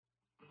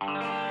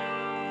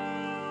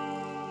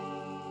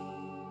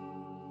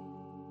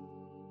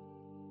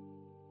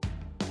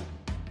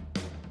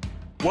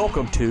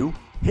Welcome to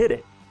Hit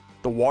It,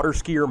 the Water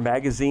Skier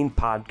Magazine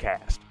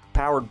podcast,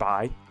 powered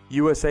by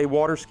USA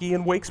Water Ski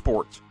and Wake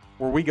Sports,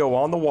 where we go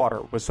on the water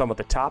with some of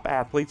the top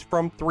athletes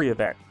from three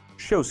events: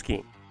 show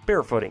skiing,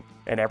 barefooting,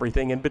 and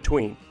everything in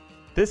between.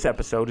 This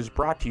episode is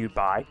brought to you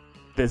by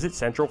Visit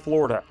Central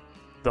Florida,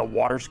 the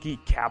water ski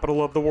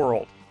capital of the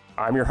world.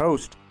 I'm your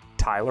host,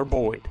 Tyler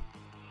Boyd.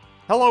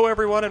 Hello,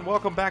 everyone, and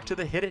welcome back to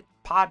the Hit It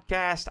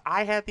podcast.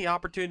 I had the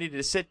opportunity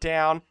to sit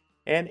down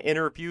and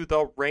interview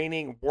the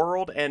reigning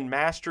World and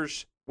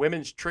Masters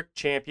Women's Trick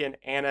Champion,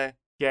 Anna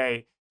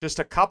Gay. Just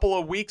a couple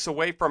of weeks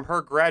away from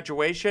her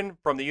graduation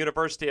from the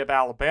University of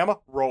Alabama.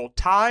 Roll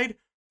Tide.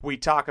 We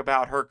talk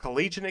about her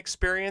collegiate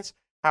experience,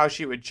 how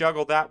she would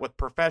juggle that with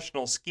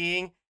professional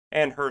skiing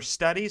and her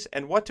studies,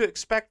 and what to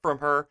expect from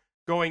her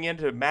going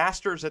into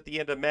Masters at the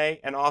end of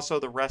May and also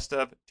the rest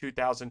of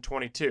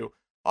 2022.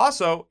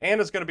 Also,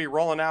 Anna's going to be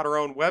rolling out her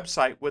own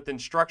website with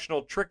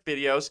instructional trick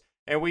videos,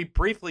 and we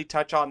briefly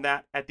touch on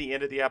that at the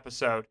end of the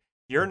episode.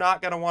 You're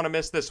not going to want to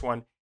miss this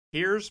one.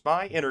 Here's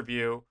my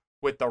interview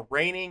with the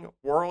reigning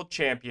world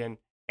champion,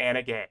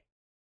 Anna Gay.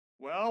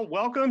 Well,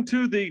 welcome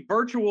to the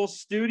virtual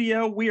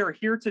studio. We are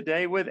here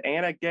today with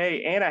Anna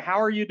Gay. Anna, how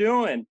are you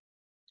doing?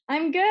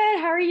 I'm good.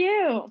 How are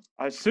you?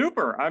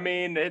 Super. I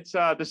mean, it's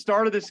the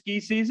start of the ski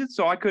season,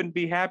 so I couldn't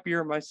be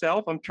happier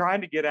myself. I'm trying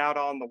to get out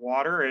on the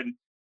water, and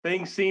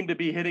things seem to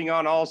be hitting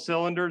on all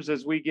cylinders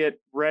as we get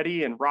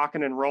ready and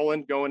rocking and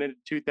rolling going into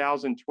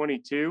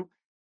 2022.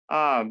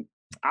 I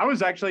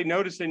was actually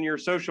noticing your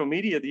social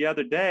media the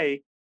other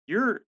day.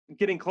 You're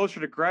getting closer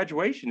to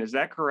graduation. Is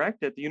that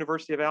correct, at the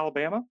University of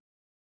Alabama?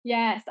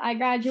 Yes, I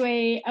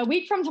graduate a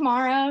week from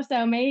tomorrow.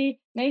 So May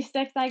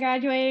 6th, I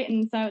graduate.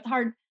 And so it's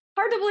hard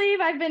to believe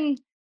I've been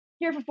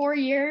here for 4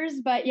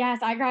 years. But yes,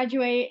 I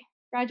graduate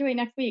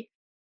next week.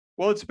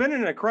 Well, it's been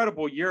an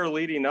incredible year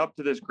leading up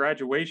to this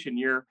graduation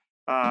year.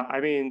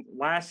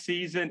 Last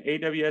season,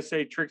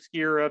 AWSA Trick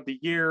Skier of the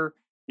Year.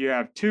 You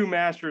have 2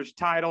 Masters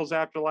titles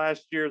after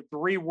last year,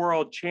 3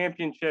 World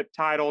Championship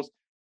titles.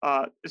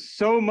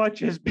 So much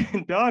has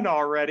been done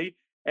already,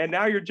 and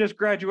now you're just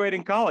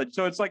graduating college.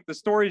 So it's like the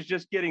story's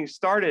just getting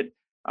started.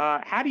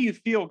 How do you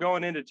feel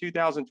going into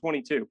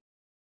 2022?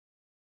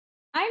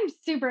 I'm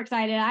super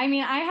excited. I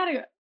mean, I had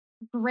a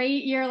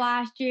great year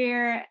last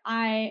year.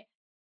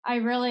 I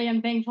really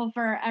am thankful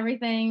for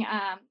everything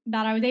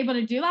that I was able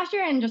to do last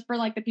year, and just for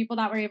like the people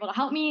that were able to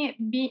help me.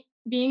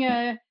 Being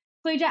a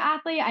collegiate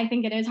athlete, I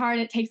think it is hard.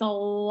 It takes a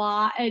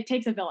lot. It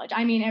takes a village.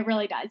 I mean, it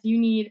really does. You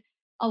need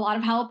a lot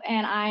of help,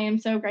 and I am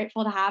so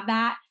grateful to have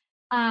that.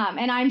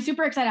 And I'm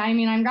super excited. I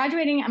mean, I'm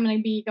graduating. I'm going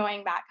to be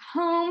going back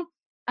home.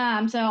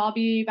 So I'll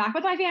be back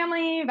with my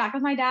family, back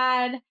with my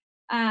dad.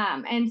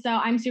 And so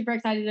I'm super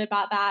excited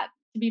about that,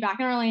 to be back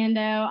in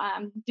Orlando,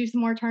 do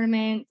some more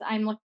tournaments.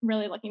 I'm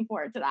really looking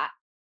forward to that.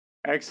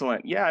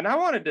 Excellent. Yeah, and I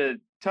wanted to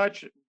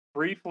touch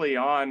briefly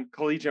on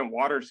collegiate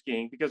water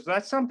skiing, because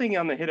that's something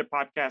on the Hit It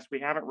podcast we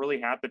haven't really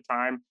had the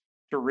time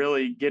to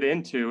really get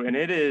into. And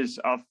it is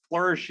a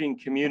flourishing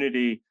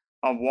community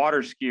of water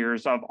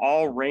skiers of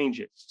all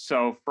ranges.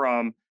 So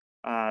from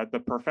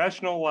the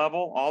professional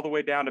level all the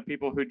way down to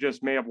people who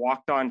just may have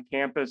walked on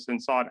campus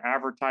and saw an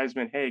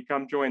advertisement, hey,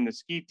 come join the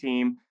ski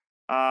team.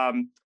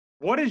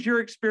 What has your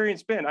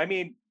experience been? I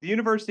mean, the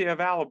University of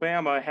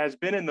Alabama has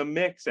been in the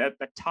mix at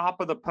the top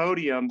of the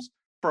podiums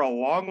for a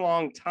long,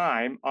 long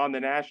time on the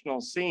national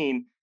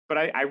scene. But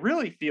I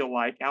really feel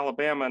like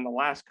Alabama in the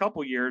last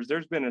couple years,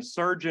 there's been a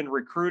surge in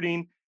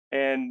recruiting,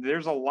 and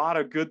there's a lot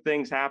of good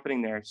things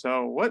happening there.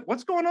 So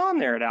what's going on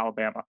there at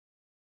Alabama?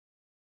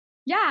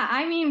 Yeah,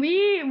 I mean,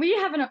 we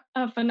have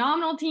a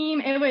phenomenal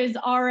team. It was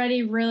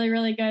already really,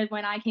 really good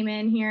when I came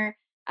in here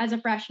as a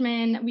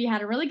freshman. We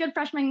had a really good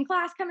freshman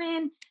class come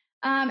in.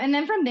 And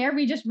then from there,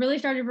 we just really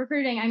started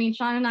recruiting. I mean,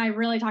 Sean and I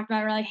really talked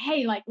about it. We're like,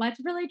 hey, like, let's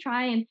really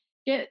try and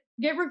get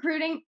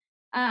recruiting.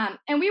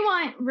 And we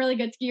want really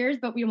good skiers,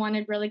 but we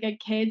wanted really good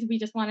kids. We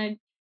just wanted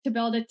to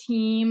build a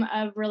team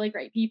of really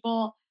great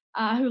people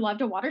who love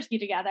to water ski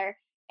together.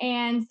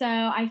 And so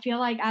I feel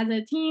like as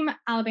a team,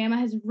 Alabama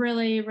has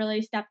really,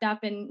 really stepped up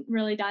and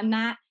really done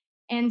that.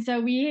 And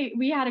so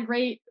we had a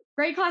great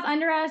class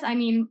under us. I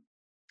mean,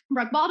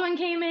 Brooke Baldwin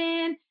came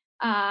in.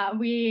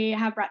 We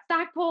have Brett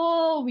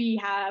Stackpole. We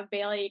have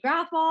Bailey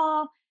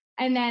Grathwall.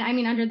 And then, I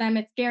mean, under them,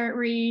 it's Garrett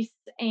Reese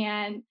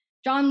and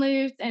John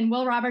Luce and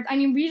Will Roberts. I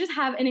mean, we just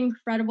have an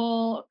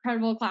incredible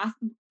class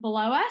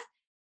below us.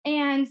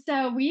 And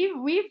so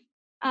we've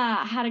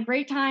had a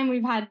great time.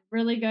 We've had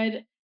really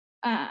good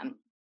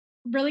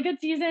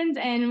seasons,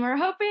 and we're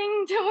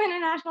hoping to win a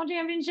national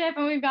championship.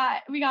 And we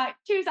got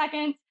 2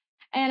 seconds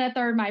and a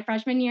third my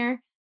freshman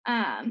year.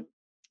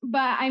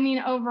 But I mean,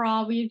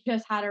 overall, we've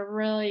just had a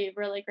really,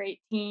 really great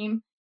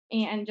team,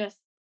 and just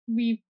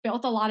we've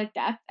built a lot of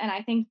depth. And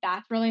I think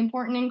that's really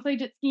important in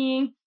collegiate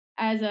skiing.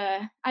 As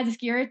a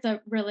skier, it's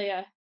really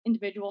a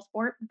individual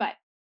sport, but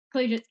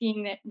collegiate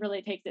skiing, that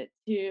really takes it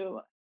to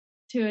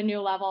to a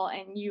new level,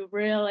 and you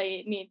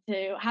really need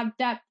to have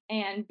depth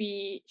and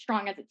be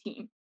strong as a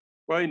team.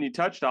 Well, and you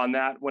touched on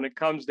that. When it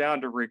comes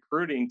down to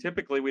recruiting,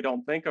 typically we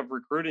don't think of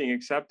recruiting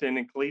except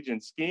in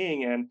collegiate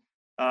skiing, and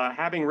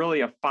having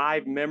really a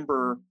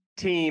 5-member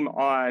team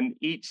on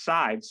each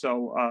side.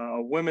 So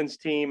a women's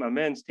team, a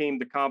men's team,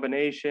 the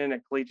combination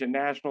at collegiate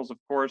nationals, of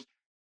course,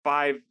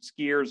 5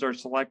 skiers are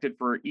selected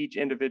for each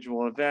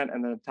individual event,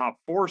 and the top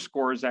 4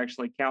 scores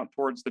actually count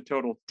towards the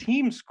total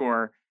team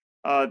score.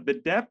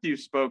 The depth you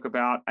spoke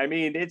about, I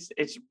mean, it's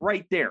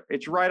right there.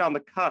 It's right on the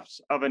cuffs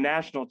of a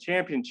national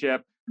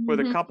championship with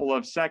a Mhm. couple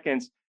of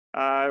seconds.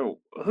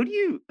 Who do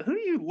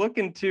you look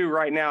into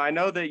right now? I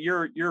know that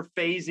you're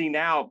phasing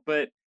out,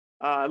 but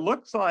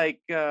looks like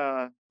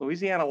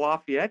Louisiana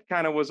Lafayette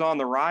kind of was on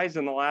the rise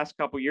in the last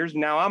couple of years.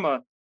 Now I'm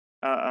a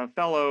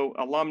fellow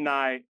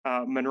alumni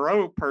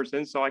Monroe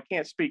person, so I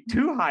can't speak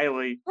too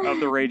highly of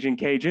the Raging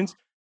Cajuns.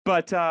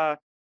 But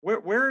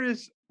where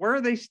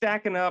are they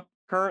stacking up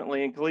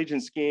currently in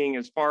collegiate skiing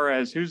as far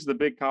as who's the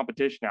big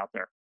competition out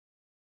there?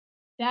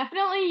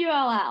 Definitely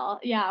ULL.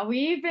 Yeah,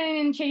 we've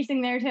been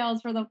chasing their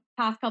tails for the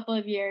past couple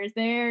of years.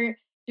 They're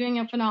doing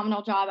a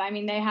phenomenal job. I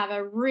mean, they have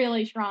a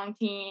really strong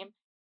team.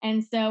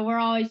 And so we're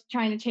always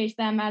trying to chase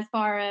them as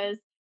far as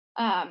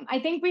I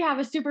think we have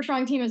a super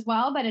strong team as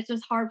well, but it's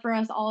just hard for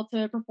us all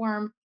to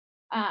perform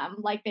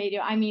like they do.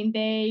 I mean,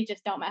 they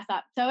just don't mess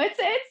up. So it's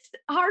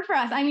hard for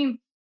us. I mean,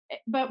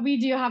 but we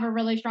do have a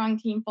really strong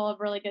team full of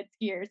really good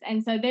skiers.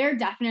 And so they're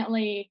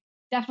definitely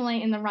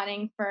in the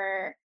running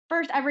for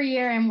first every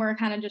year, and we're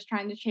kind of just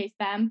trying to chase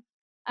them.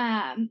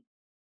 Um,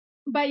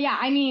 but yeah,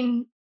 I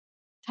mean,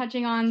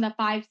 touching on the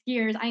 5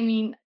 skiers, I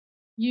mean,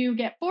 you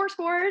get 4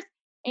 scores,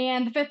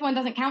 and the 5th one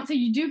doesn't count, so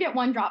you do get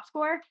 1 drop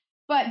score.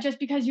 But just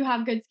because you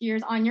have good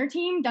skiers on your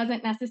team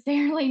doesn't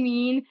necessarily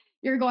mean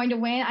you're going to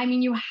win. I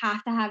mean, you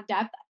have to have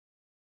depth.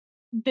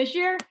 This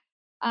year,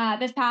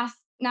 this past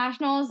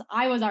nationals,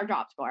 I was our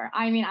drop score.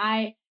 I mean,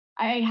 I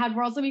had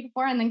worlds the week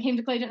before and then came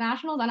to collegiate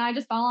nationals, and I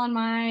just fell on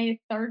my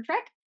 3rd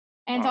trick,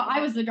 and so Wow. I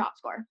was the drop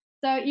score.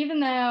 So even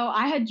though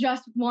I had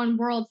just won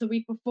worlds the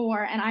week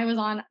before and I was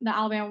on the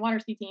Alabama water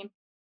ski team,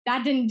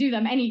 that didn't do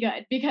them any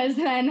good because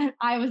then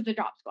I was the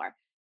drop score.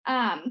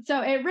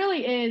 So it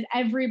really is,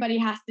 everybody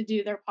has to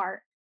do their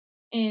part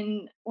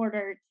in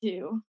order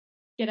to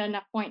get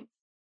enough points.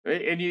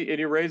 And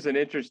you raise an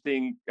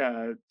interesting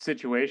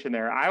situation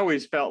there. I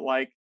always felt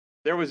like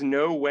there was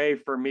no way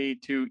for me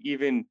to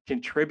even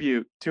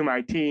contribute to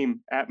my team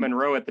at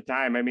Monroe at the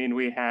time. I mean,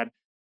 we had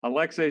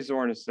Alexei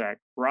Zornasek,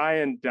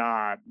 Ryan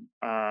Dodd,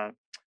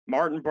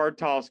 Martin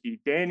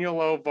Bartolsky, Daniel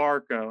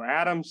Ovarko,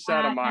 Adam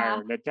Yeah,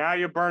 Sedemeyer,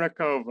 Natalia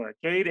Bernikova,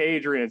 Kate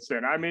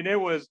Adrianson. I mean, it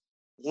was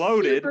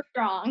loaded. super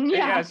strong. Yeah,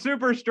 Yeah.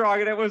 super strong.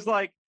 And it was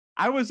like,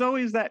 I was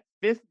always that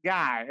 5th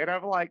guy. And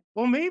I'm like,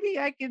 well, maybe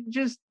I could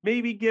just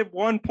maybe give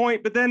 1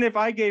 point. But then if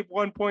I gave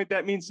 1 point,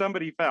 that means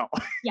somebody fell.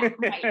 Yeah,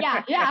 right.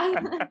 Yeah, yeah.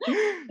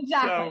 Exactly.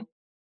 So,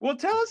 well,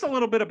 tell us a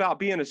little bit about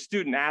being a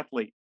student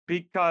athlete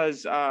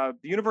because the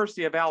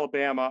University of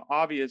Alabama,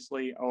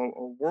 obviously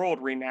a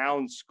world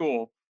renowned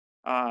school,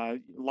 a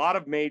lot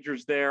of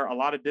majors there, a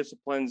lot of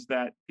disciplines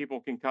that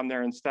people can come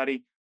there and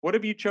study. What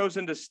have you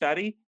chosen to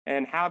study,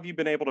 and how have you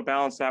been able to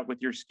balance that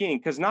with your skiing?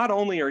 Because not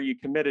only are you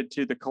committed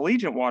to the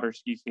collegiate water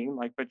ski team,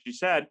 but you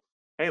said,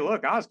 hey,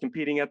 look, I was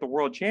competing at the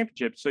World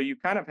Championships. So you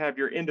kind of have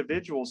your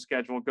individual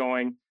schedule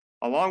going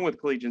along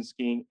with collegiate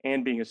skiing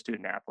and being a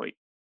student athlete.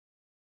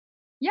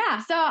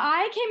 Yeah, so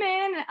I came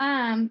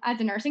in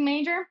as a nursing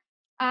major.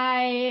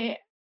 I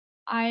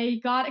I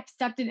got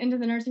accepted into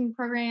the nursing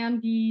program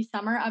the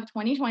summer of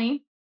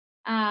 2020,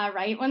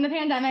 right when the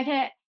pandemic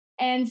hit,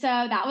 and so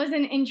that was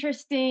an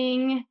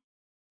interesting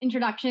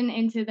introduction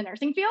into the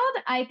nursing field.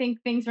 I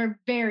think things were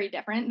very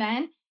different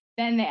then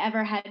than they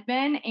ever had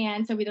been,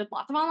 and so we did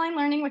lots of online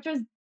learning, which was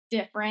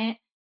different.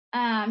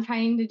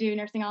 Trying to do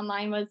nursing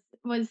online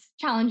was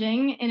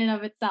challenging in and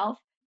of itself,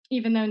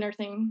 even though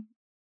nursing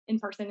in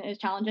person is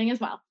challenging as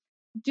well.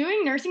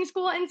 Doing nursing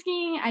school and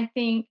skiing, I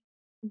think,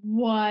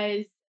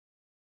 was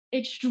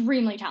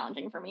extremely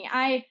challenging for me.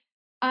 I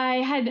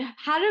had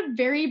a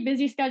very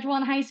busy schedule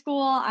in high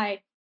school. I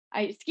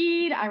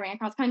skied, I ran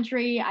cross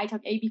country, I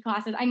took AP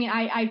classes. I mean,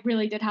 I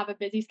really did have a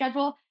busy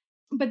schedule.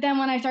 But then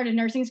when I started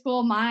nursing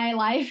school, my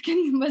life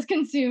was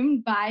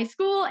consumed by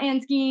school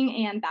and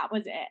skiing, and that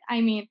was it.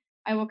 I mean,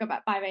 I woke up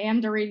at 5 a.m.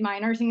 to read my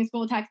nursing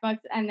school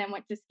textbooks and then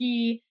went to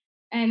ski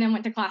and then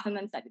went to class and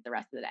then studied the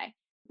rest of the day.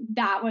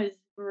 That was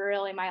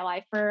really my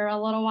life for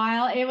a little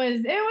while. It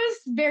was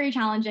very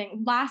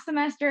challenging. Last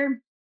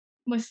semester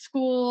with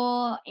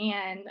school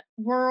and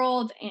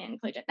world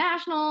and collegiate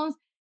nationals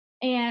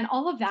and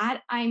all of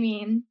that. I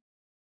mean,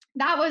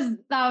 that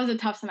was a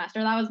tough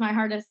semester. That was my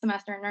hardest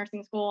semester in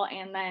nursing school,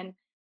 and then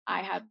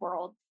I had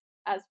world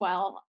as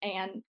well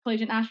and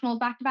collegiate nationals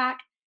back to back.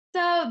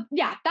 So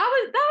yeah,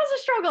 that was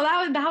a struggle.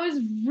 That was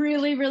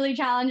really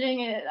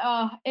challenging.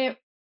 It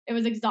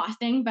was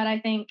exhausting, but I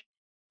think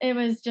it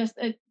was just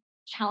a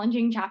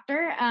challenging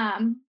chapter.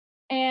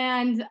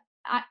 And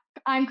I,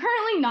 I'm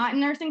currently not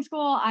in nursing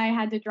school. I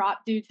had to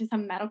drop due to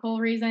some medical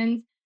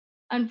reasons.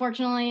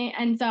 unfortunately.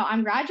 And so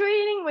I'm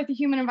graduating with a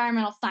human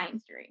environmental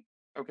science degree.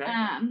 Okay.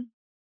 Um,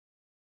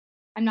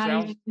 I'm not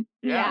Sounds, even,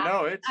 yeah,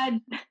 yeah, no,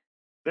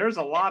 there's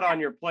a lot on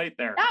your plate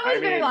there. that I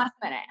was very mean, last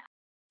minute.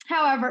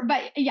 However,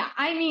 but yeah,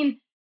 I mean,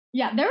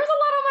 yeah, there was a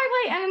lot on my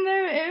plate,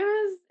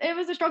 and it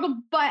was a struggle.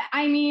 But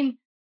I mean,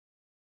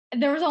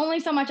 there was only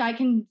so much I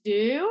can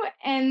do,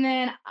 and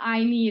then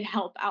I need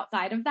help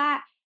outside of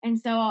that. And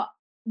so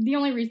the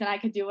only reason I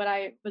could do what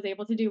I was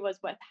able to do was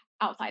with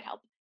outside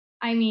help.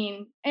 I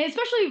mean,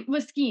 especially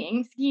with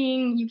skiing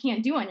you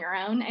can't do on your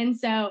own. And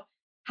so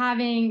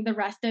having the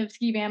rest of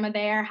Ski Bama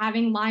there,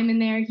 having Lyman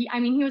there, he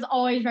was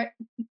always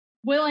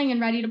willing and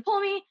ready to pull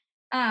me.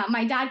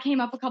 My dad came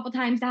up a couple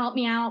times to help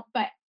me out,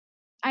 but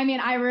I mean,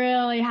 I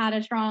really had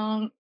a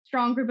strong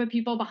group of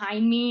people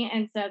behind me,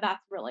 and so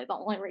that's really the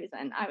only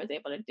reason I was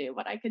able to do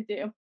what I could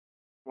do.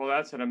 well,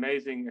 that's an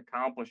amazing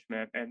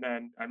accomplishment. And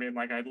then, I mean,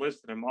 like I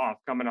listed him off,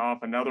 coming off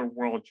another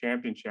world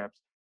championships.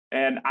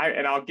 And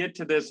I'll get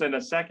to this in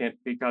a second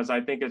because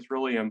I think it's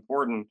really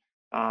important.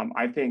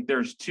 I think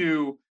there's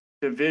two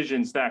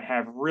divisions that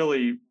have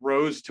really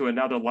rose to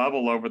another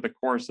level over the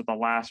course of the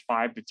last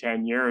 5 to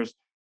 10 years.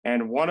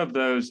 And one of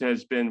those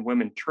has been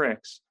women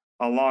tricks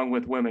along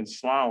with women's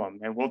slalom.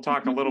 And we'll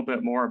talk a little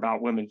bit more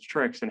about women's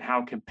tricks and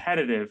how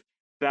competitive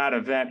that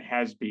event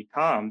has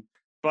become.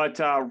 But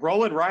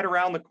rolling right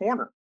around the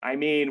corner, I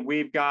mean,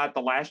 we've got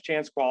the last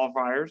chance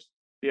qualifiers,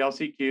 the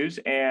LCQs,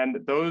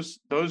 and those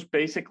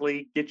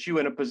basically get you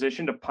in a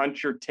position to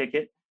punch your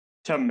ticket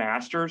to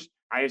Masters.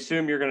 I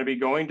assume you're going to be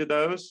going to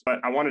those, but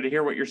I wanted to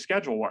hear what your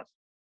schedule was.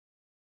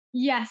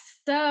 Yes.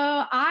 So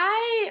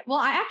I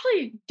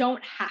actually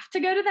don't have to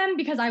go to them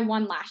because I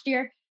won last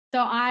year. So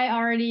I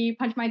already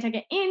punched my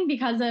ticket in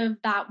because of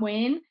that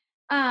win.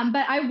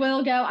 But I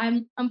will go.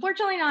 I'm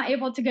unfortunately not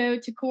able to go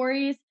to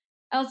Corey's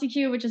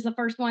LCQ, which is the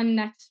first one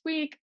next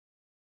week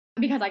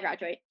because I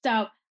graduate.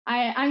 So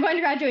I'm going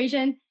to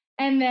graduation,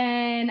 and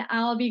then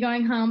I'll be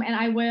going home, and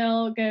I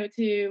will go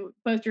to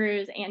both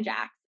Drews and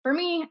Jack's. For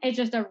me, it's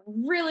just a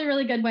really,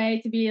 really good way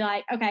to be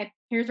like, okay,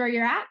 here's where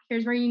you're at.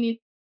 Here's where you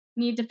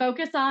need to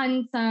focus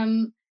on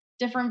some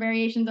different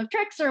variations of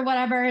tricks or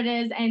whatever it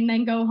is, and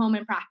then go home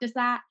and practice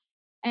that.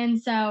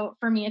 And so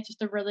for me, it's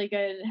just a really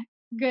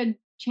good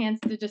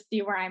chance to just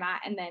see where I'm at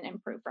and then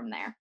improve from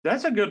there.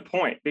 That's a good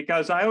point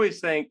because I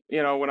always think,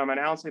 when I'm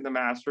announcing the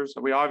Masters,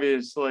 we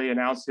obviously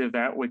announce the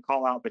event, we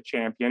call out the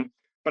champion,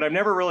 but I've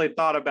never really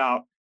thought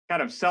about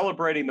kind of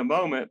celebrating the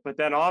moment, but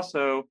then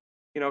also,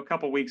 a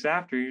couple weeks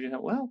after, you know,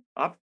 well,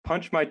 I've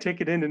punched my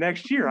ticket into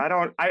next year.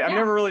 I've Yeah.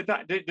 never really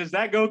thought, does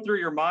that go through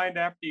your mind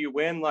after you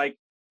win? Like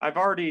I've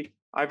already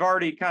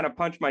kind of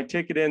punched my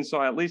ticket in,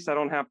 so at least I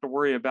don't have to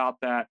worry about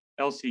that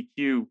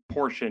LCQ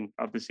portion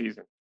of the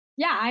season.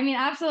 Yeah, I mean,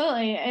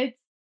 absolutely.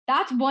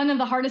 That's one of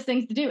the hardest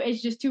things to do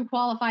is just to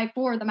qualify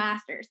for the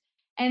Masters.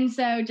 And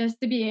so just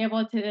to be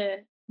able to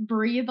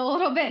breathe a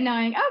little bit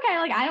knowing, okay,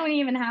 like I don't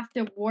even have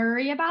to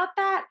worry about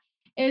that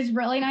is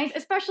really nice,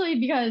 especially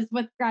because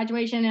with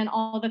graduation and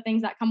all the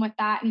things that come with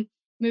that and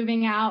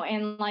moving out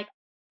and like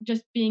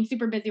just being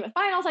super busy with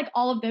finals, like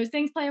all of those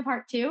things play a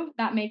part too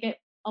that make it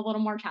a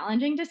little more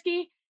challenging to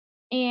ski.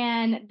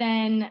 And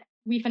then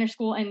we finish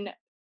school and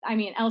I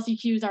mean,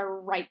 LCQs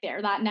are right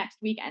there that next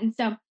weekend.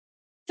 So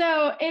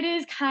it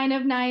is kind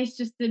of nice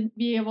just to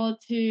be able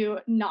to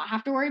not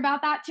have to worry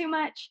about that too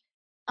much.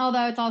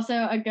 Although it's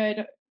also a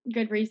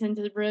good reason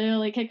to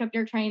really kick up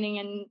your training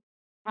and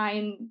try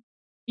and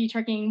be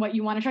tricking what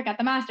you want to trick at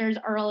the Masters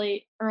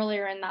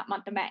earlier in that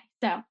month of May.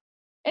 So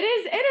it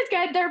is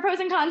good. There are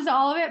pros and cons to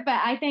all of it, but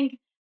I think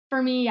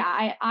for me,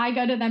 yeah, I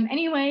go to them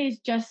anyways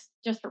just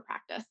for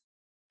practice.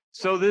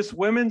 So this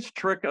women's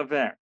trick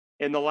event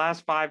in the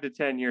last 5 to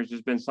 10 years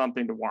has been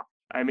something to watch.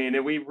 I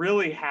mean, we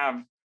really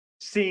have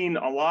seen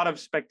a lot of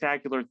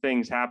spectacular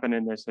things happen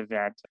in this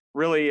event.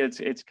 Really,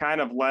 it's kind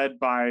of led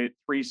by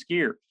three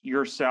skiers: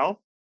 yourself,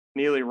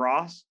 Neely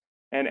Ross,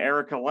 and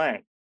Erica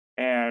Lang.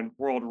 And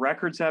world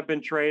records have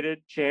been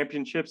traded,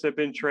 championships have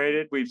been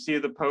traded. We've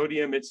seen the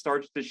podium; it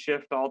starts to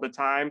shift all the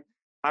time.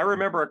 I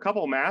remember a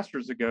couple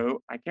Masters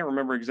ago, I can't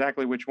remember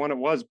exactly which one it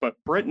was, but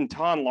Britt and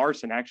Ton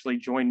Larson actually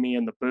joined me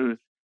in the booth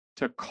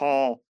to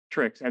call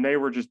tricks, and they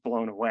were just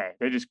blown away.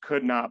 They just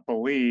could not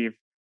believe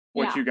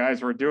what Yeah. you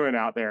guys were doing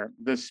out there,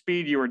 the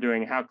speed you were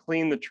doing, how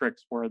clean the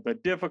tricks were, the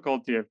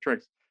difficulty of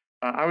tricks.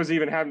 I was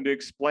even having to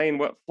explain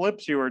what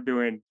flips you were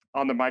doing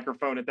on the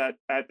microphone at that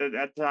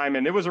time,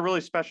 and it was a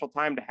really special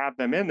time to have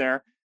them in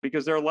there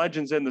because they're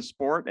legends in the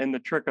sport and the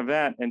trick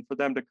event, and for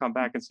them to come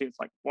back and see, it's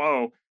like,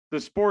 whoa, the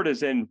sport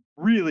is in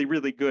really,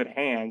 really good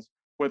hands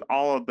with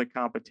all of the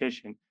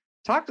competition.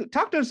 Talk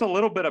to us a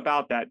little bit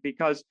about that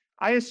because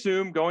I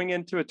assume going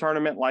into a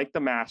tournament like the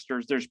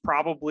Masters, there's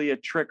probably a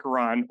trick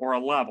run or a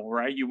level,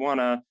 right? You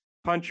want to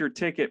punch your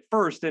ticket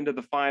first into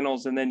the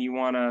finals, and then you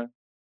want to,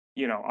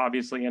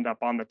 obviously end up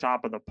on the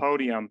top of the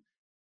podium.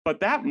 But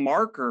that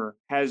marker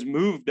has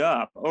moved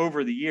up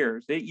over the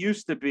years. It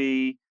used to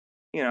be,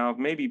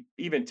 maybe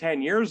even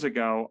 10 years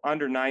ago,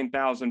 under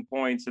 9,000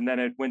 points, and then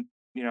it went,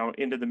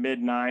 into the mid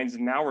nines,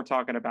 and now we're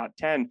talking about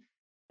 10.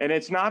 And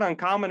it's not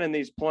uncommon in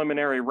these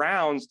preliminary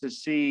rounds to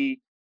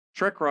see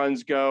trick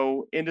runs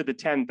go into the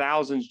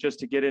 10,000s just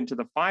to get into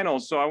the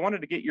finals. So I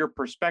wanted to get your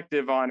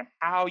perspective on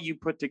how you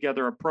put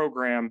together a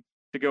program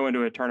to go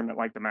into a tournament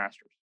like the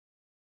Masters.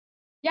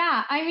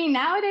 Yeah, I mean,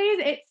 nowadays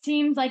it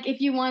seems like if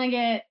you want to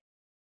get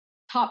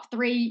top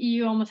 3,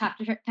 you almost have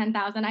to trick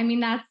 10,000. I mean,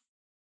 that's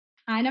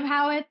kind of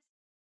how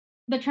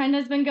the trend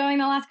has been going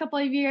the last couple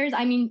of years.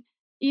 I mean,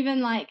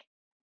 even like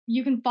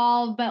you can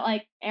fall, but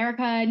like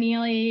Erica,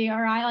 Neely,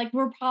 or I, like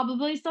we're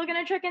probably still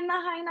gonna trick in the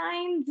high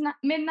nines,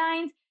 mid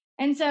nines.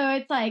 And so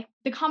it's like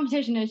the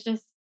competition is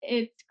just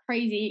it's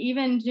crazy.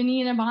 Even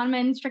Janina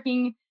Bonneman's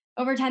tricking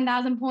over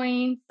 10,000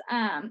 points.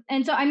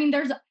 And so I mean,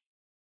 there's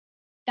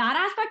that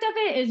aspect of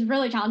it is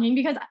really challenging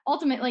because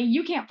ultimately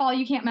you can't fall,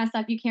 you can't mess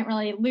up, you can't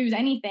really lose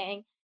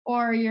anything,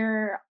 or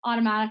you're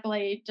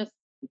automatically just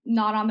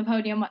not on the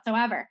podium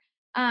whatsoever.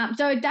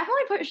 So it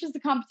definitely pushes the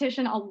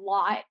competition a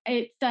lot.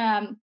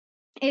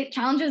 It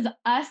challenges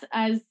us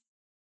as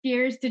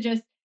skiers to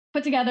just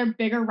put together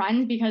bigger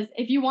runs because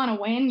if you want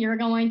to win, you're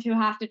going to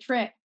have to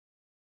trick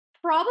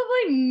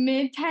probably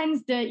mid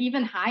tens to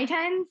even high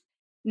tens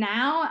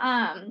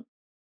now.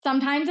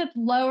 Sometimes it's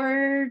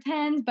lower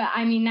tens, but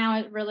I mean now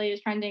it really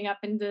is trending up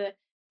into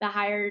the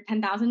higher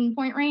 10,000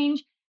 point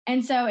range.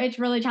 And so it's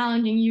really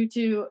challenging you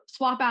to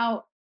swap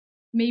out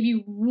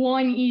maybe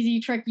one easy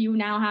trick you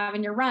now have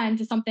in your run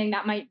to something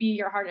that might be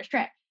your hardest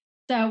trick.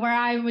 So where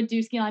I would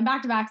do ski line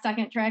back to back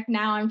second trick,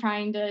 now I'm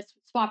trying to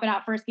swap it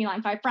out for a ski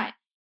line 5 front.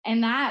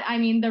 And that, I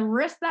mean, the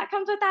risk that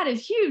comes with that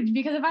is huge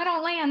because if I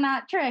don't land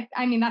that trick,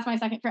 I mean, that's my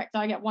second trick.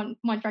 So I get one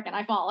trick and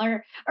I fall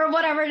or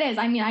whatever it is.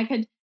 I mean, I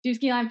could do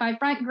ski line 5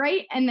 front,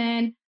 great. And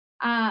then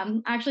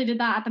I actually did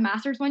that at the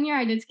Masters one year.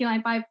 I did ski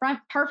line 5 front,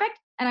 perfect.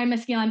 And I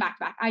missed ski line back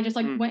to back. I just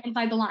went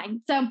inside the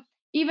line. So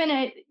even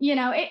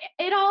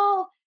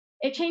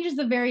it changes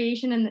the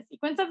variation in the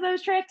sequence of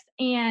those tricks.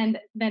 And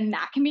then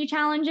that can be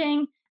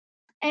challenging.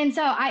 And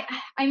so I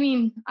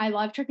mean, I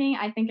love tricking.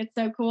 I think it's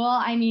so cool.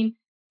 I mean,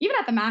 even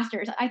at the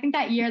Masters, I think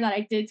that year that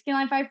I did ski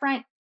line 5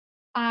 front,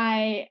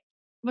 I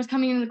was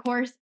coming into the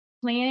course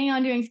planning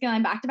on doing ski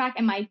line back to back,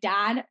 and my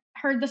dad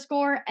heard the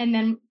score and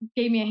then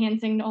gave me a hand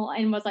signal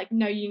and was like,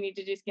 "No, you need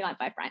to do ski line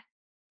 5 front."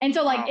 And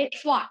so like it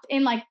swapped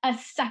in like a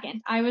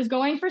second. I was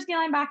going for ski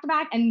line back to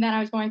back, and then I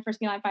was going for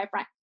ski line 5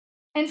 front.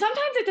 And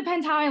sometimes it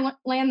depends how I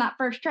land that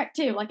first trick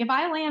too. Like if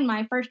I land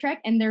my first trick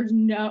and there's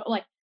no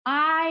like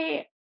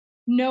I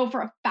know for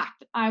a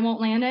fact I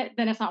won't land it,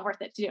 then it's not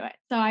worth it to do it.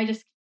 So I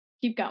just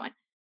keep going.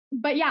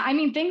 But yeah, I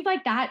mean things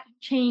like that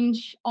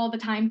change all the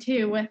time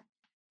too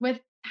with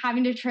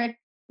having to trick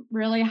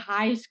really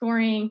high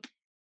scoring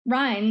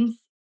runs.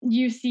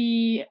 You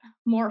see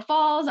more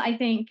falls. I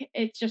think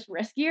it's just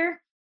riskier.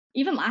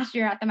 Even last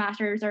year at the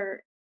Masters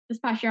or this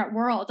past year at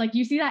Worlds, like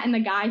you see that in the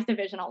guys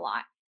division a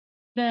lot.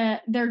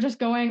 They're just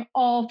going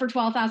all for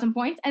 12,000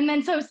 points. And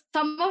then so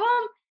some of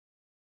them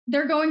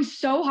they're going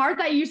so hard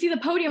that you see the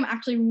podium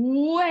actually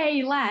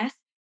way less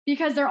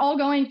because they're all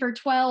going for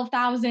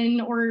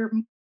 12,000 or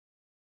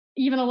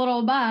even a little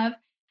above.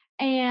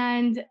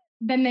 And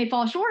then they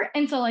fall short.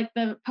 And so like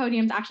the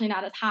podium's actually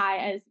not as high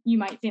as you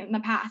might see in the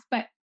past,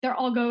 but they're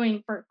all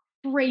going for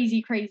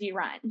crazy, crazy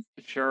runs.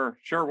 Sure.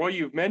 Well,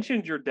 you've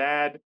mentioned your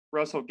dad,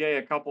 Russell Gay,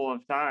 a couple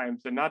of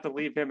times, and not to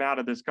leave him out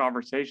of this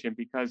conversation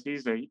because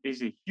he's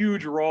a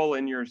huge role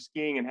in your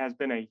skiing and has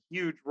been a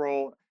huge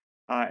role,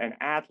 an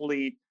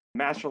athlete,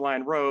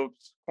 Masterline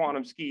ropes,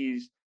 quantum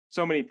skis,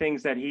 so many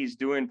things that he's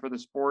doing for the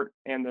sport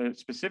and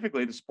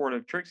specifically the sport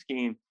of trick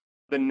skiing.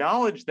 The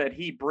knowledge that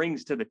he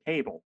brings to the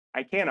table,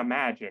 I can't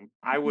imagine.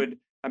 I would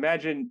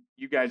imagine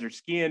you guys are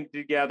skiing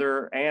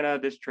together. Anna,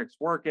 this trick's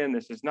working.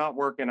 This is not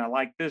working. I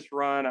like this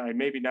run. I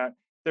maybe not.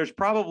 There's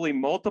probably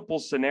multiple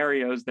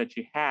scenarios that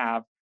you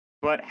have,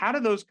 but how do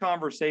those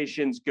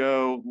conversations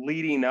go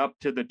leading up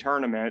to the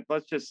tournament?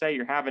 Let's just say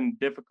you're having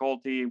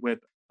difficulty with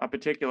a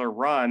particular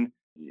run.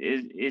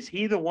 Is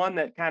he the one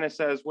that kind of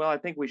says, well, I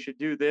think we should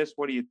do this.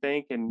 What do you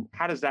think? And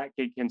how does that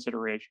get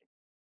consideration?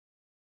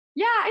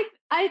 Yeah,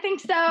 I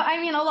think so.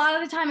 I mean, a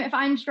lot of the time, if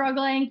I'm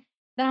struggling,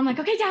 then I'm like,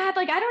 okay, dad,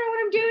 like, I don't know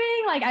what I'm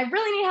doing. Like, I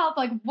really need help.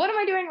 Like, what am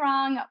I doing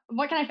wrong?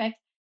 What can I fix?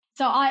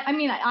 So I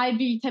mean, I'd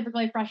be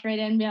typically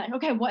frustrated and be like,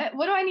 okay, what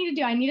do I need to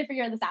do? I need to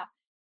figure this out.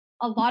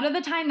 A lot of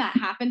the time that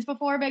happens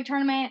before a big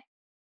tournament,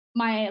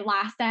 my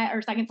last set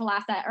or second to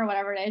last set or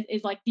whatever it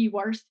is like the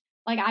worst.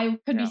 Like I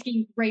could be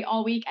skiing great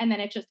all week and then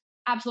it's just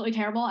absolutely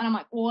terrible. And I'm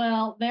like,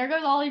 well, there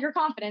goes all your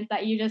confidence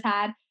that you just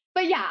had.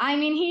 But yeah, I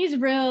mean, he's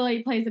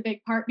really plays a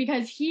big part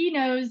because he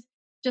knows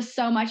just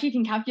so much. He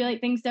can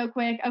calculate things so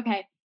quick.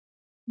 Okay,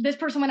 this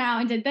person went out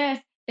and did this.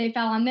 They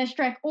fell on this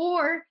trick.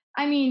 Or,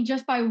 I mean,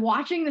 just by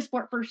watching the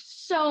sport for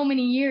so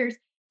many years,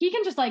 he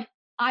can just like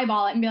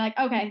eyeball it and be like,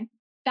 okay,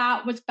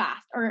 that was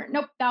fast. Or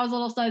nope, that was a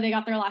little slow. They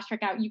got their last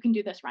trick out. You can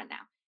do this run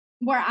now.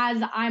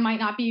 Whereas I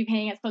might not be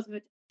paying as close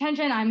of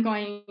attention. I'm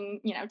going,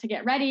 to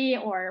get ready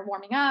or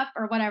warming up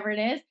or whatever it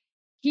is.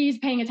 He's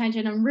paying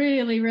attention and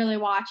really, really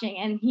watching,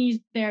 and he's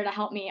there to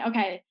help me.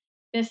 Okay,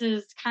 this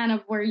is kind of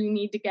where you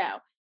need to go.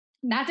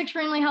 That's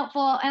extremely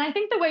helpful. And I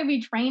think the way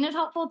we train is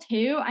helpful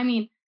too. I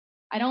mean,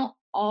 I don't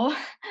all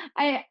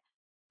I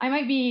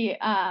might be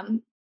a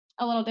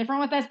little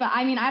different with this, but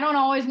I mean, I don't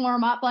always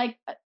warm up like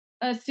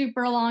a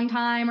super long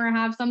time or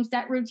have some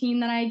set routine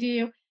that I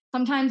do.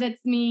 Sometimes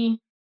it's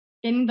me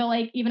getting the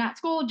lake, even at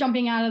school,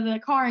 jumping out of the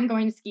car and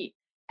going to ski.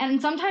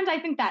 And sometimes I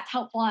think that's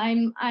helpful.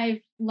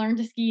 I've learned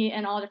to ski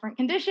in all different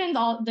conditions,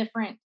 all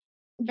different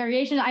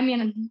variations. I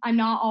mean, I'm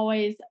not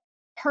always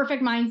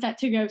perfect mindset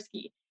to go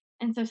ski.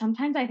 And so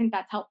sometimes I think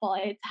that's helpful.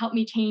 It's helped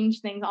me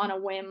change things on a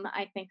whim,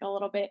 I think a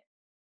little bit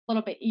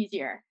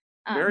easier.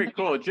 Very But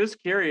yeah. cool.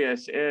 Just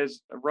curious,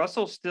 is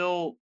Russell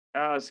still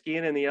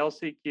skiing in the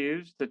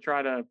LCQs to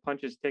try to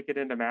punch his ticket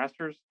into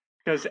Masters?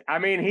 Because I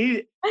mean,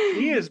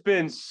 he has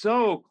been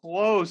so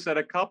close at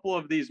a couple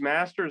of these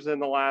Masters in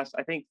the last,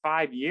 I think,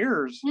 5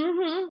 years.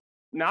 hmm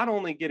Not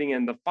only getting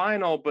in the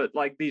final, but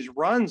like these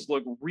runs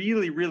look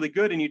really, really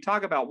good. And you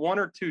talk about one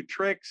or two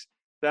tricks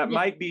that Yeah.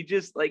 might be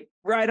just like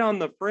right on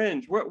the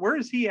fringe. Where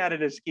is he at in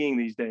his skiing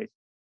these days?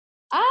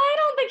 I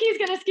don't think he's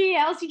gonna ski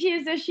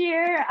LCQs this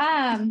year.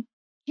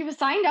 He was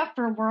signed up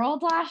for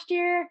Worlds last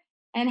year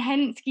and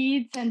hadn't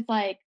skied since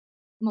like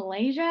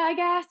Malaysia, I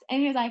guess.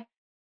 And he was like,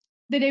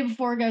 the day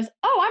before goes,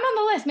 "Oh, I'm on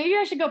the list. Maybe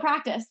I should go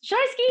practice. Should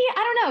I ski?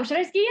 I don't know. Should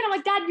I ski?" And I'm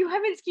like, "Dad, you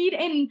haven't skied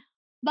in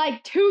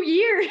like 2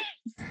 years."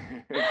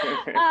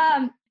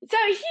 So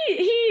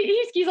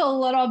he skis a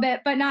little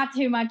bit, but not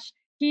too much.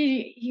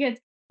 He gets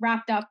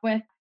wrapped up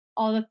with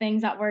all the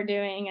things that we're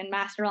doing and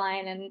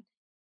Masterline, and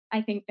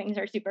I think things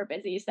are super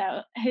busy.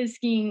 So his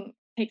skiing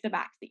takes a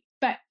backseat.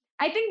 But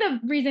I think the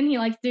reason he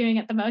likes doing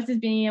it the most is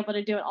being able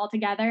to do it all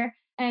together.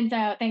 And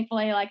so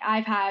thankfully, like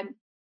I've had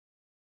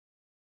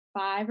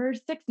 5 or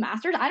 6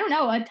 masters. I don't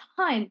know, a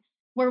ton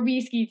where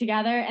we skied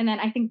together. And then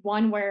I think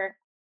one where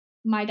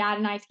my dad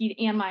and I skied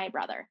and my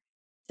brother.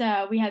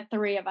 So we had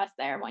 3 of us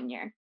there one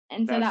year.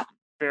 And so That's that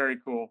very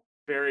cool.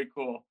 Very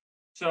cool.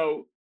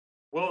 So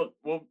we'll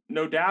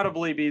no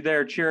doubtably be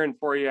there cheering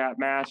for you at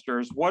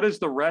Masters. What does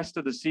the rest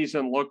of the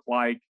season look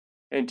like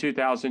in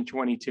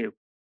 2022?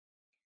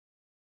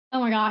 oh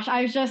my gosh,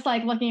 I was just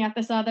like looking at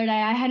this the other day.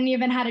 I hadn't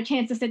even had a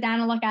chance to sit down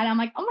and look at it. I'm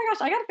like, oh my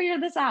gosh, I gotta figure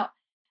this out.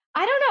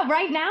 I don't know.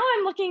 Right now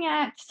I'm looking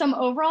at some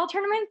overall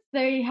tournaments.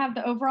 They have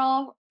the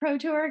overall pro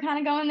tour kind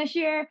of going this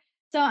year.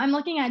 So I'm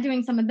looking at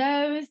doing some of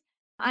those.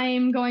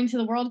 I'm going to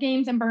the World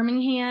Games in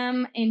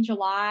Birmingham in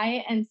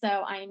July. And so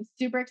I'm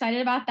super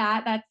excited about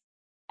that. That's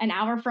an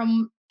hour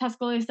from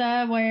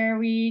Tuscaloosa where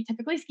we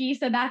typically ski.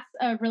 So that's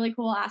a really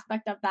cool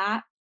aspect of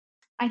that.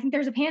 I think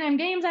there's a Pan Am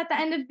Games at the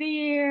end of the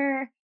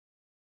year,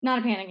 not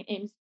a Pan Am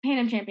Games, Pan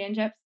Am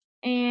Championships.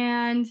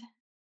 And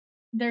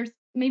there's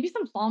maybe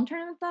some slalom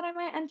tournaments that I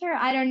might enter.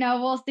 I don't know.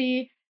 We'll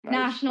see. Nice.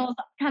 Nationals,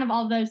 kind of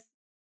all those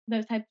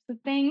types of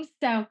things.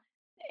 So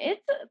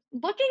it's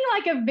looking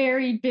like a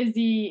very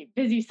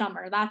busy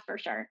summer. That's for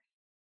sure.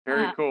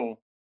 Very Uh,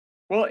 cool.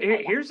 Well, but yeah,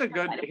 here's a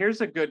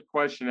good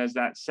question as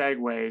that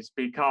segues,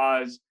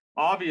 because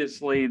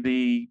obviously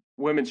the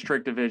women's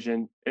trick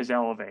division is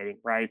elevating,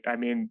 right? I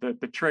mean,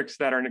 the tricks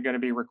that are going to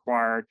be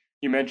required.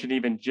 You mentioned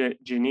even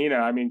Janina.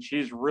 I mean,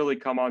 she's really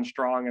come on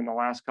strong in the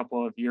last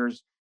couple of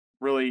years.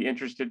 Really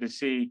interested to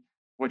see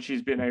what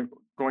she's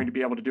going to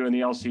be able to do in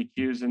the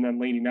LCQs and then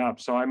leading up.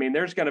 So, I mean,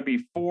 there's going to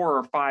be 4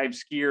 or 5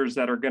 skiers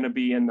that are going to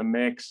be in the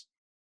mix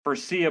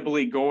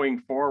foreseeably going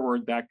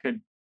forward that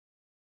could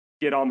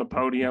get on the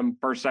podium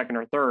first, second,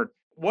 or third.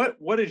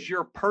 What is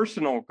your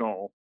personal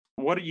goal?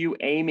 What are you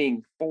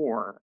aiming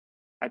for?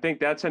 I think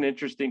that's an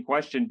interesting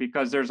question,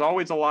 because there's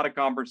always a lot of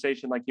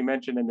conversation, like you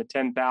mentioned, in the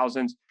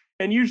 10,000s,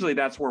 and usually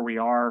that's where we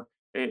are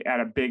at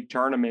a big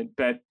tournament.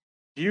 But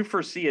do you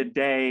foresee a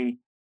day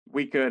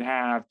we could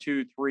have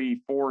 2,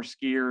 3, 4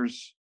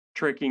 skiers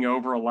tricking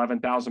over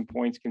 11,000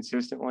 points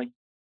consistently?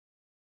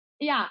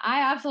 yeah,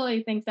 I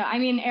absolutely think so. I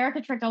mean,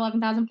 Erica tricked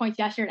 11,000 points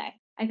yesterday.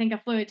 I think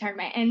a fluid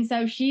tournament, and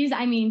so she's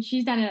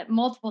done it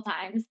multiple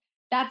times.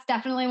 That's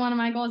definitely one of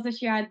my goals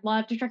this year. I'd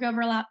love to trick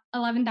over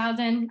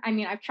 11,000. I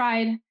mean, I've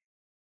tried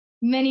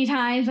many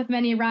times with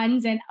many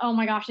runs, and oh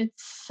my gosh,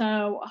 it's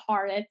so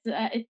hard.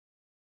 It's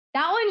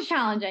that one's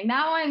challenging.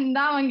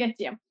 That one gets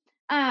you.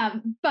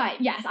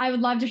 But yes, I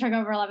would love to trick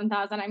over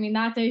 11,000. I mean,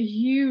 that's a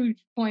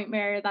huge point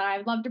barrier that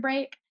I'd love to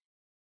break.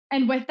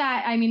 And with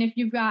that, I mean, if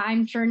you've got,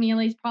 I'm sure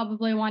Neely's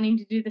probably wanting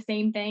to do the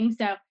same thing.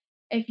 So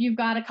if you've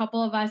got a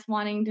couple of us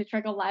wanting to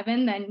trick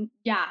 11, then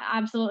yeah,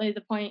 absolutely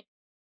the point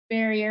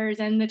barriers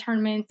and the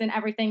tournaments and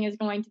everything is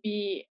going to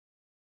be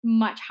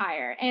much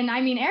higher. And I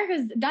mean,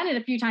 Erica's done it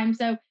a few times,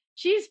 so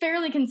she's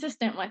fairly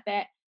consistent with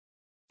it.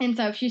 And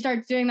so if she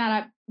starts doing that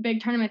at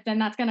big tournaments, then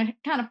that's going to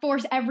kind of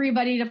force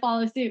everybody to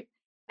follow suit.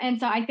 And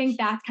so I think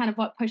that's kind of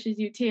what pushes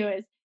you too,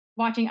 is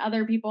watching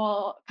other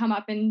people come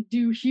up and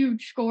do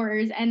huge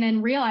scores and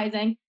then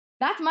realizing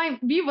that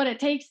might be what it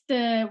takes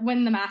to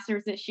win the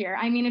Masters this year.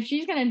 I mean, if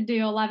she's going to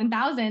do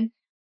 11,000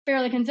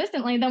 fairly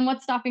consistently, then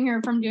what's stopping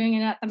her from doing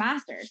it at the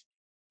Masters?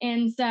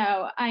 And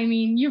so, I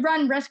mean, you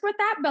run risk with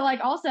that, but like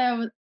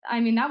also, I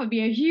mean, that would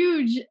be a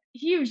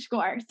huge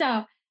score.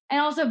 So, and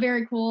also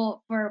very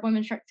cool for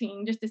women's trick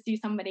team just to see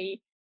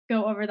somebody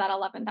go over that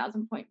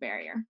 11,000 point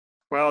barrier.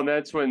 Well,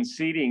 that's when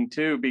seating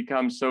too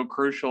becomes so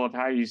crucial of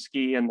how you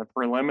ski in the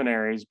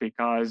preliminaries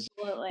because,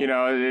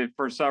 Absolutely.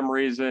 for some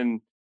reason,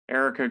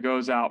 Erica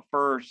goes out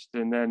first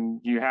and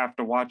then you have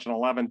to watch an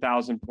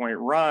 11,000 point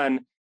run.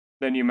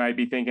 Then you might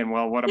be thinking,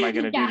 well, what am I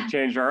going to do to Yeah,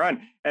 change our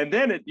run? And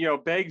then it,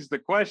 begs the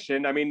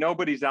question. I mean,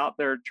 nobody's out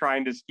there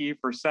trying to ski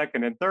for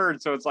second and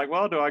third. So it's like,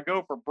 well, do I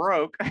go for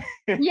broke?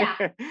 yeah,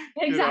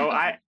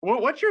 exactly.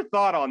 What's your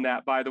thought on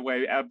that, by the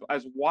way,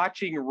 as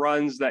watching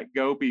runs that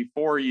go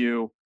before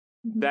you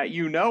Mhm.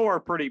 that are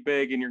pretty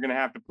big and you're going to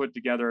have to put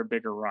together a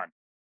bigger run?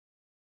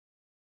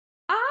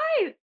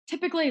 I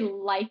typically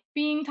like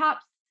being top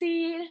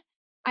seed.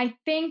 I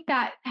think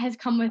that has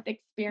come with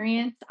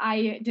experience.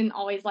 I didn't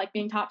always like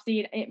being top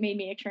seed. It made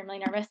me extremely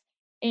nervous.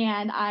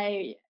 And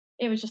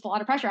it was just a lot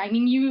of pressure. I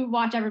mean, you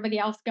watch everybody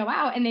else go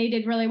out and they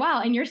did really well,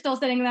 and you're still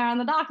sitting there on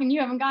the dock and you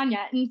haven't gone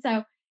yet. And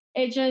so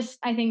it just,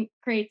 I think,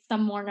 creates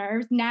some more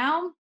nerves.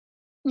 Now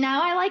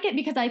I like it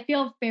because I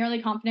feel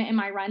fairly confident in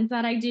my runs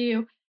that I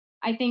do.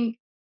 I think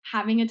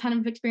having a ton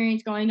of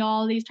experience going to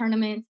all these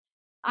tournaments,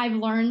 I've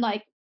learned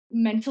like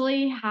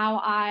mentally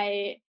how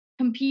I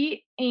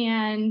compete.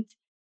 And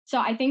so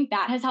I think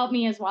that has helped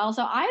me as well.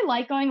 So I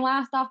like going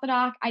last off the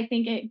dock. I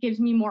think it gives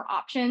me more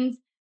options.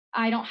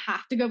 I don't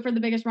have to go for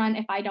the biggest run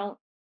if I don't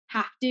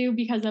have to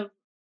because of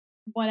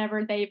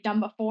whatever they've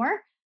done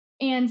before.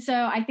 And so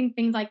I think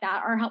things like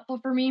that are helpful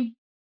for me.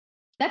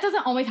 That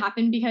doesn't always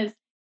happen because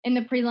in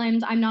the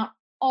prelims, I'm not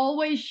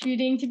always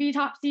shooting to be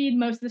top seed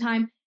most of the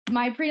time.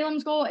 My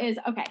prelims goal is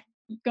okay,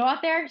 go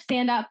out there,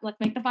 stand up, let's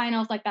make the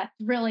finals. Like that's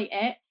really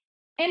it.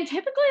 And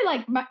typically,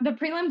 like the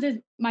prelims is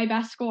my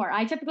best score.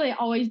 I typically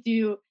always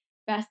do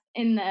best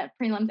in the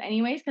prelims,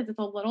 anyways, because it's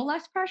a little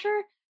less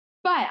pressure.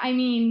 But I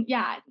mean,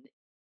 yeah,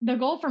 the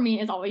goal for me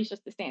is always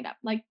just to stand up.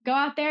 Like go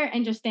out there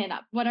and just stand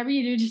up. Whatever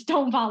you do, just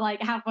don't fall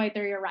like halfway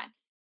through your run.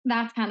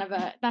 That's kind of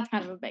a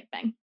big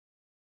thing.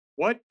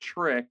 What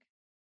trick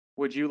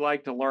would you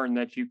like to learn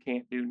that you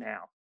can't do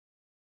now?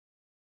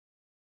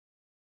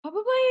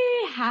 Probably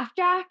half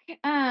jack,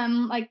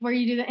 like where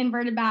you do the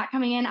inverted back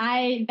coming in.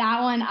 I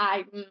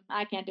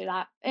can't do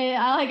that.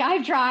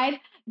 I've tried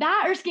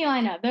that or ski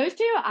line up. Those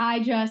two I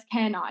just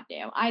cannot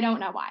do. I don't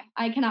know why.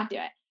 I cannot do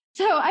it.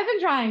 So I've been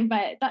trying,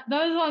 but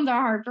those ones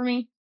are hard for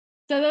me.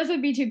 So those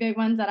would be two big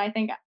ones that I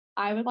think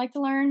I would like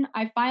to learn.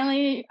 I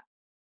finally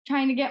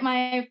trying to get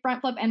my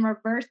front flip and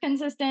reverse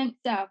consistent.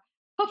 So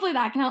hopefully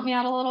that can help me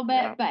out a little bit.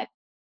 Yeah. But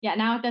yeah,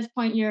 now at this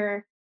point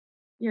you're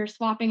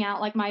swapping out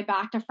like my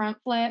back to front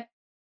flip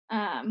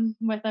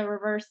with a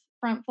reverse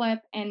front flip,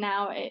 and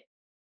now it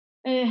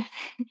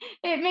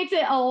it makes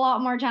it a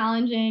lot more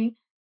challenging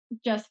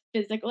just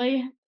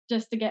physically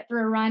just to get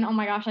through a run. Oh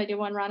my gosh, I do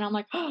one run. I'm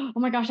like, oh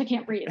my gosh, I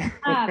can't breathe.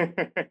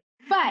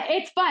 But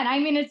it's fun. I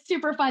mean, it's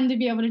super fun to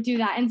be able to do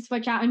that and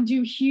switch out and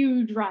do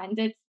huge runs.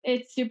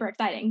 It's super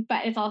exciting,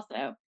 but it's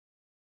also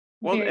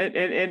Well,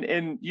 very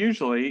and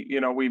usually,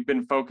 we've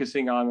been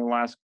focusing on the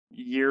last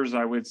years,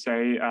 I would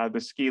say, the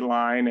ski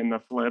line and the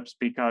flips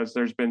because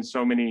there's been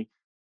so many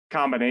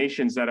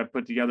combinations that have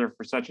put together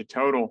for such a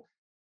total.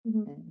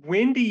 mhm.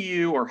 When do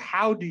you or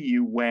how do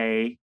you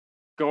weigh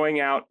going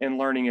out and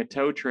learning a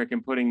toe trick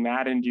and putting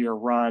that into your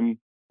run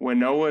when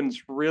no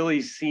one's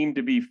really seemed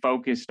to be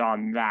focused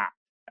on that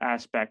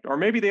aspect? Or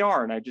maybe they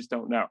are, and I just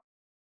don't know.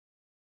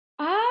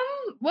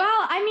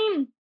 Well, I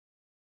mean,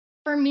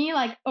 for me,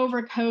 like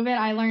over COVID,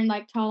 I learned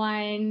like toe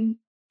line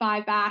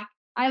five back.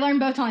 I learned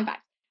both toe line fives.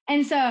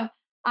 And so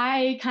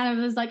I kind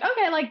of was like,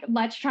 okay, like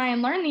let's try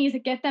and learn these,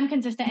 get them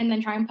consistent, and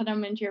then try and put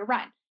them into your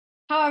run.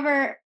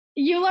 However,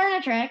 you learn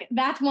a trick,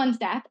 that's one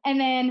step. And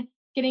then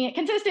getting it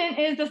consistent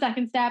is the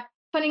second step.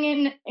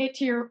 Putting it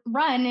to your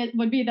run it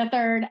would be the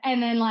third.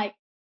 And then like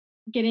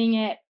getting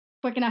it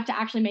quick enough to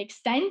actually make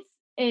sense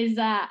is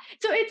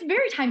so it's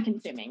very time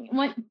consuming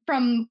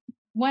from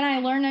when I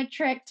learn a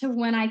trick to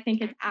when I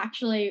think it's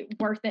actually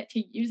worth it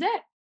to use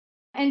it.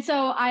 And so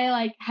I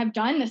like have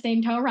done the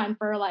same toe run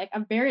for like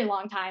a very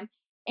long time,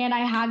 and I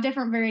have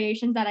different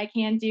variations that I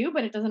can do,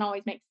 but it doesn't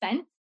always make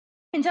sense.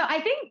 And so I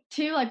think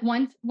too, like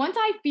once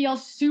I feel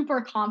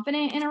super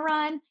confident in a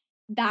run,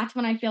 that's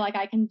when I feel like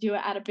I can do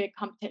it at a big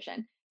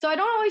competition. So I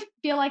don't always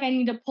feel like I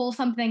need to pull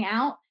something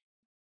out.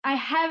 I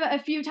have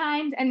a few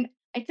times, and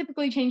I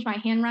typically change my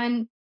hand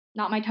run,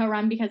 not my toe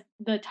run, because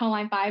the toe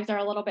line fives are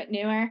a little bit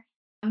newer.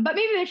 But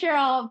maybe this year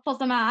I'll pull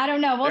some out. I don't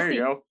know. We'll There you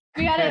see. go.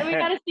 We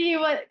gotta see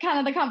what kind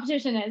of the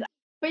competition is.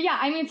 But yeah,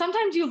 I mean,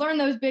 sometimes you learn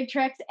those big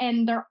tricks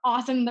and they're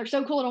awesome. They're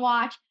so cool to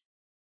watch.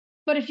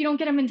 But if you don't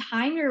get them in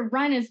time, your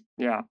run is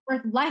Yeah.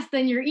 worth less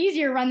than your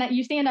easier run that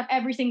you stand up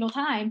every single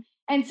time.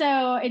 And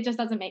so it just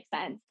doesn't make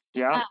sense.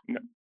 Yeah. Uh,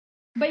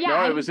 but yeah, No,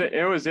 I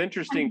it was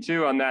interesting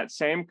too on that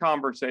same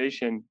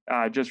conversation,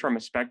 just from a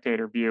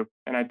spectator view.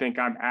 And I think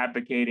I'm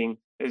advocating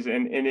is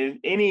in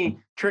any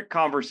trick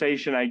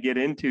conversation I get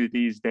into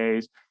these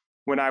days.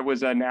 When I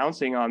was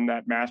announcing on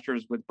that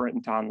Masters with Brent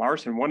and Tom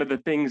Larson, one of the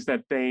things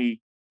that they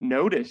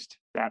noticed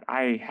that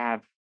I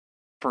have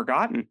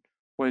forgotten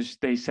was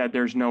they said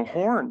there's no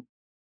horn.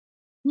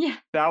 yeah.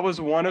 That was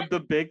one of the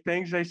big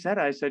things they said.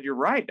 I said, you're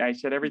right. I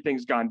said,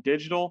 everything's gone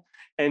digital.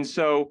 And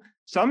so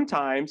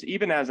sometimes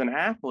even as an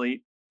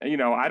athlete,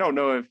 I don't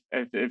know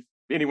if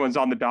anyone's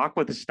on the dock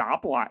with a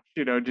stopwatch,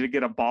 to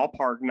get a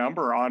ballpark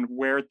number on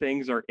where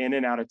things are in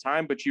and out of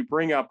time. But you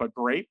bring up a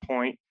great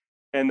point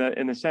in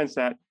the sense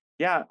that,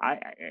 yeah,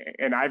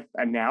 I've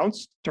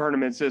announced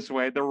tournaments this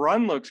way. The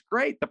run looks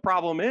great. The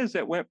problem is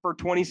it went for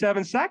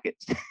 27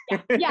 seconds.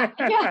 Yeah,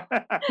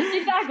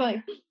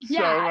 exactly.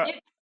 Yeah,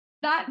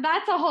 So,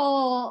 that's a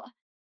whole.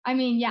 I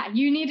mean, yeah,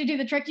 you need to do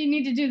the trick. You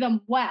need to do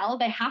them well.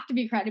 They have to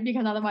be credited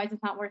because otherwise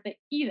it's not worth it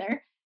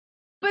either.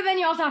 But then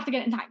you also have to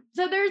get it in time.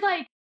 So there's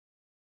like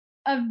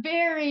a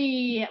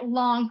very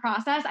long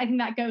process, I think,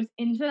 that goes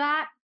into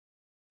that,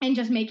 and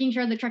just making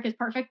sure the trick is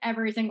perfect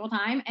every single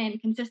time and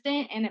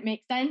consistent and it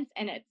makes sense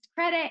and it's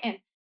credit and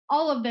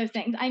all of those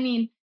things. I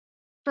mean,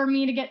 for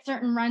me to get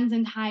certain runs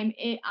in time,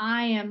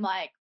 I am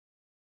like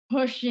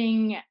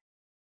pushing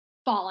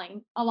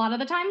falling a lot of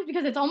the times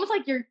because it's almost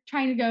like you're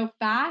trying to go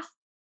fast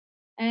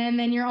and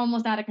then you're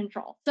almost out of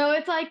control. So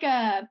it's like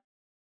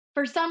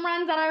for some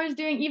runs that I was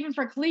doing, even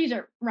for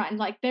collegiate runs,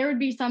 like there would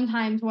be some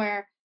times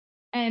where,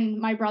 and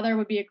my brother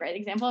would be a great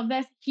example of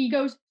this, he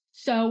goes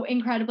so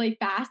incredibly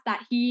fast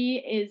that he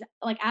is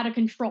like out of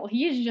control.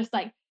 He is just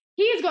like,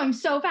 he is going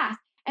so fast.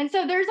 And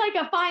so there's like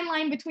a fine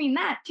line between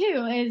that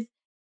too, is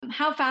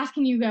how fast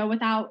can you go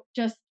without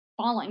just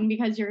falling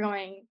because you're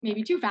going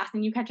maybe too fast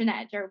and you catch an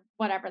edge or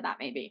whatever that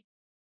may be.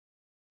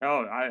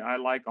 oh, I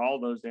like all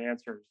those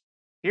answers.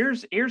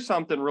 Here's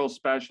something real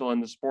special in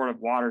the sport of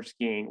water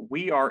skiing.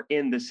 We are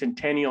in the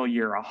centennial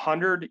year,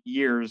 100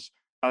 years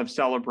of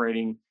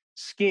celebrating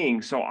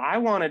skiing. So I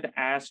wanted to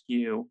ask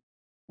you,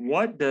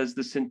 what does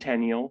the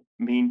centennial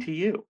mean to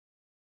you?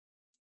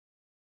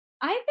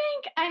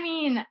 I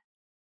mean,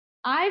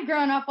 I've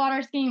grown up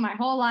water skiing my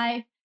whole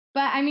life,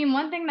 but I mean,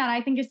 one thing that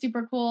I think is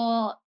super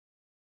cool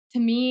to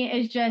me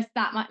is just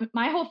that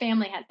my whole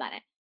family has done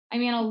it. I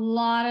mean, a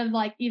lot of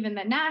like even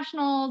the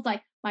nationals,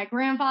 like my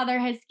grandfather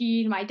has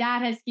skied, my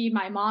dad has skied,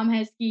 my mom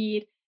has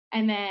skied,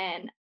 and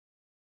then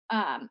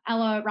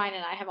Ella, Ryan,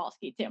 and I have all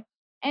skied too.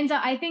 And so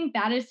I think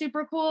that is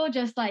super cool,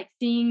 just like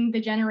seeing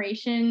the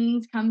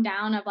generations come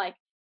down of like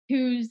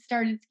who's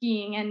started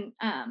skiing.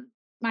 And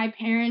my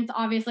parents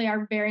obviously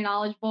are very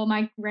knowledgeable.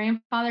 My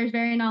grandfather's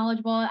very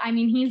knowledgeable. I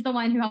mean, he's the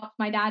one who helped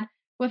my dad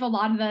with a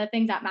lot of the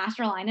things at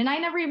Masterline. And I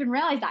never even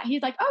realized that.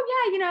 He's like,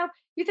 oh, yeah,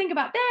 you think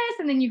about this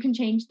and then you can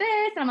change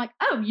this. And I'm like,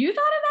 oh, you thought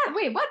of that?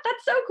 Wait, what?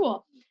 That's so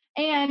cool.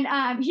 And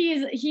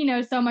he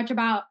knows so much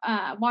about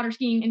water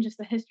skiing and just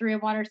the history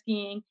of water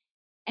skiing.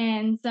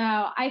 And so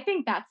I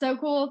think that's so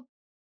cool,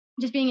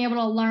 just being able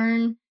to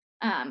learn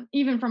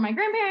even from my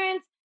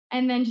grandparents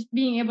and then just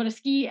being able to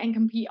ski and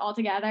compete all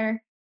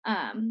together.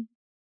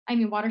 I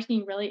mean, water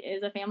skiing really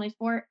is a family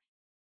sport,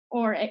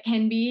 or it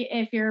can be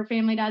if your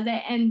family does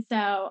it. And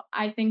so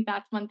I think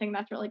that's one thing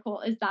that's really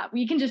cool is that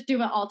we can just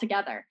do it all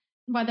together,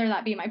 whether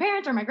that be my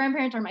parents or my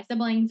grandparents or my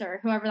siblings or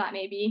whoever that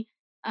may be.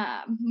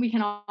 We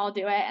can all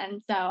do it.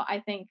 And so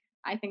I think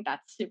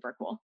that's super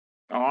cool.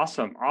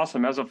 Awesome.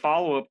 Awesome. As a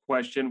follow-up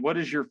question, what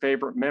is your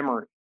favorite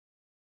memory?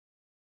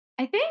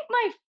 I think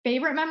my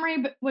favorite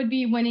memory would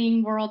be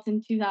winning Worlds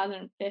in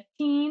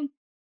 2015.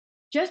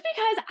 Just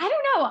because I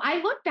don't know,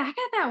 I look back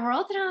at that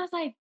Worlds and I was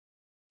like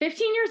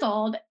 15 years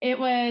old. It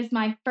was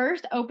my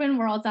first open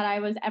Worlds that I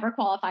was ever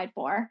qualified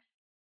for.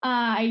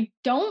 I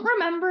don't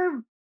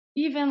remember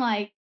even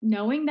like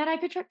knowing that I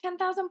could trick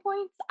 10,000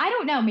 points. I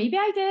don't know, maybe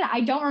I did. I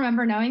don't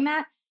remember knowing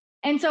that.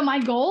 And so my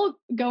goal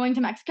going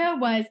to Mexico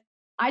was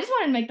I just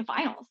wanted to make the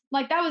finals.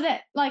 Like that was it.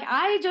 Like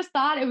I just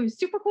thought it was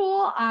super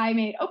cool. I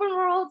made open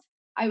Worlds.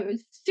 I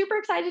was super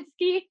excited to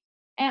ski,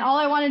 and all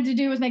I wanted to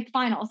do was make the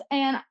finals.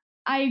 And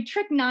I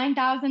tricked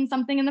 9,000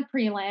 something in the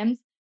prelims,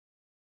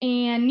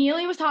 and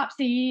Neely was top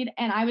seed,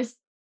 and I was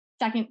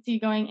second seed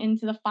going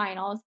into the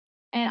finals.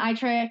 And I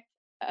tricked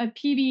a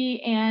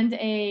PB and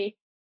a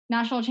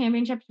national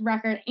championships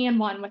record and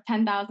won with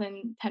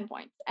 10,010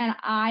 points. And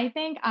I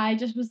think I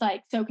just was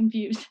like so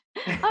confused.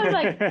 I was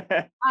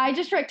like, I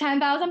just tricked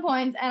 10,000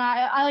 points, and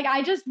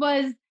I just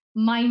was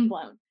mind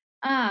blown.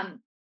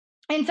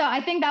 And so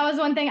I think that was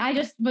one thing. I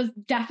just was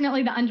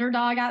definitely the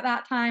underdog at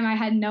that time. I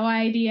had no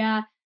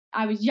idea.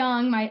 I was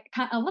young,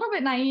 a little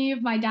bit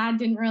naive. My dad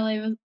didn't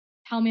really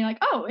tell me like,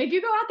 oh, if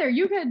you go out there,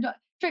 you could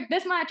trick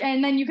this much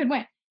and then you could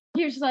win.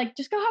 He was just like,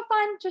 just go have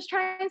fun, just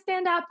try and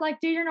stand up, like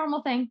do your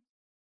normal thing.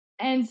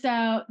 And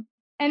so,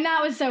 and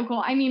that was so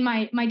cool. I mean,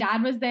 my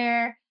dad was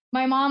there.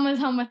 My mom was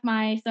home with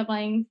my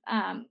siblings,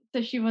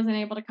 so she wasn't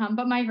able to come,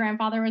 but my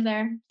grandfather was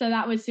there, so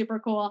that was super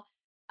cool.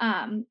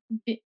 Um,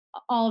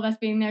 all of us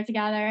being there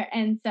together.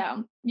 And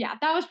so, yeah,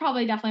 that was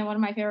probably definitely one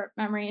of my favorite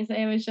memories.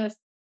 It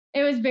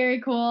was very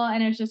cool.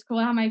 And it was just cool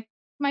to have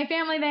my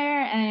family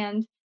there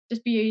and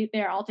just be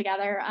there all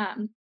together.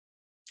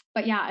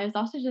 But yeah, it was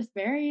also just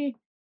very,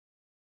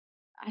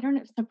 I don't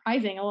know,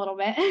 surprising a little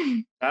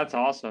bit. That's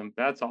awesome.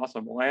 That's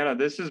awesome. Well, Anna,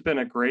 this has been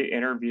a great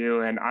interview,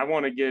 and I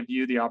want to give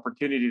you the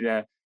opportunity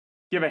to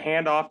give a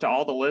handoff to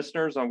all the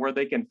listeners on where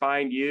they can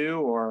find you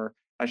or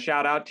a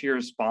shout out to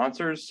your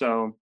sponsors.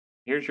 So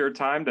here's your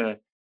time to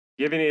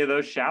give any of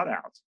those shout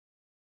outs.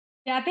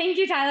 Yeah, thank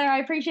you, Tyler. I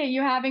appreciate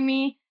you having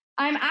me.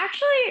 I'm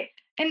actually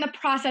in the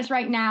process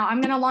right now. I'm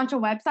going to launch a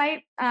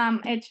website.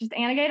 It's just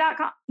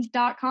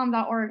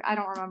anagay.com.org. I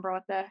don't remember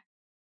what the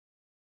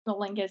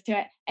link is to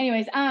it.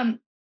 Anyways,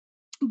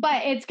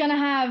 but it's going to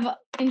have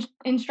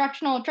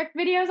instructional trick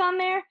videos on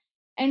there.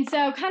 And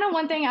so kind of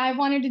one thing I've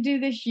wanted to do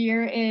this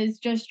year is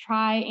just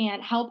try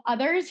and help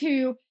others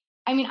who,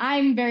 I mean,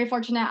 I'm very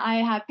fortunate. I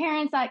have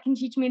parents that can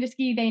teach me to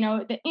ski. They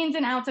know the ins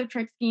and outs of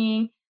trick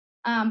skiing.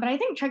 But I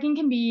think tricking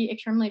can be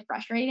extremely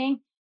frustrating,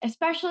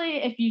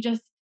 especially if you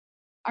just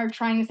are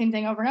trying the same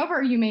thing over and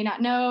over. You may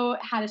not know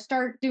how to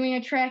start doing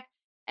a trick.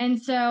 And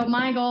so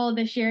my goal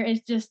this year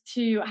is just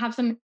to have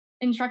some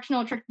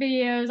instructional trick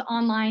videos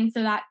online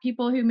so that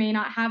people who may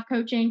not have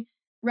coaching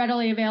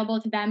readily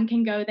available to them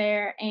can go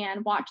there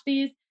and watch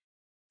these.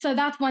 So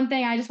that's one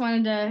thing I just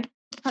wanted to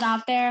put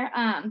out there.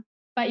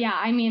 But yeah,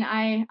 I mean,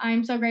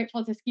 I'm so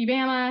grateful to Ski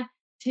Bama,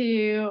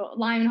 to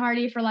Lyman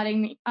Hardy for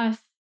letting us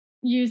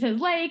use his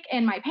lake,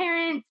 and my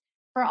parents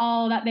for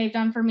all that they've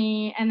done for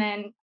me. And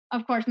then,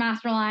 of course,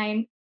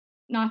 Masterline,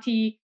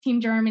 Nautique, Team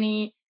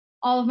Germany,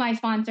 all of my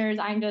sponsors.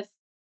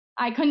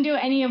 I couldn't do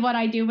any of what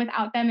I do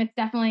without them. It's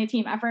definitely a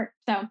team effort.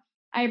 So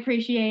I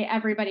appreciate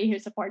everybody who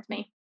supports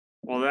me.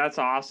 Well, that's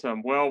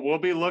awesome. Well, we'll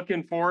be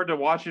looking forward to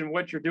watching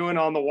what you're doing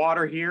on the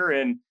water here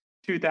in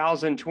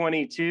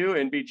 2022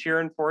 and be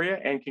cheering for you.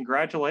 And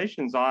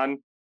congratulations on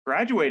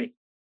graduating.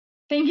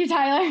 Thank you,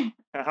 Tyler.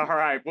 All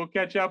right. We'll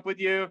catch up with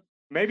you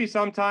maybe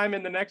sometime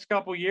in the next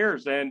couple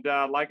years. And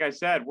like I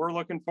said, we're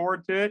looking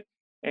forward to it.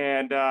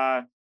 And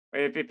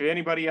if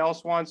anybody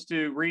else wants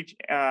to reach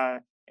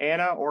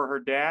Anna or her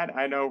dad,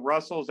 I know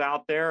Russell's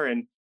out there,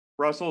 and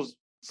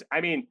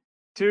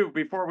too,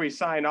 before we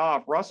sign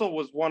off, Russell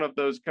was one of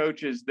those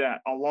coaches that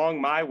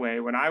along my way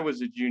when I was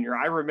a junior,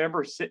 I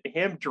remember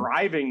him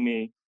driving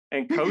me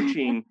and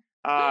coaching.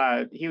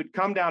 He would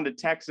come down to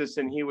Texas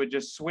and he would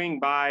just swing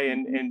by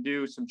and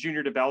do some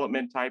junior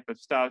development type of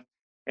stuff.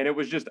 And it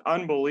was just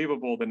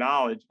unbelievable, the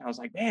knowledge. I was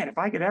like, man, if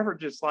I could ever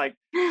just like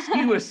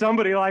ski with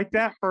somebody like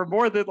that for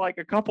more than like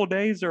a couple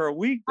days or a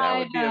week, that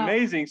would be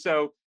amazing.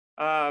 So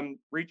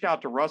reach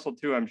out to Russell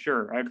too, I'm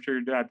sure. I'm sure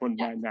your dad wouldn't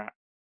mind that.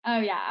 Oh,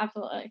 yeah,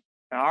 absolutely.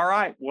 All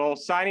right. Well,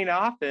 signing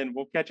off, and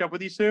we'll catch up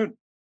with you soon.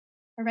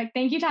 Perfect.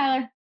 Thank you,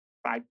 Tyler.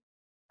 Bye.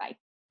 Bye.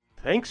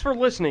 Thanks for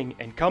listening,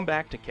 and come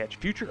back to catch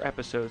future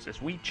episodes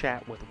as we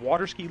chat with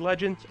water ski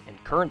legends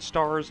and current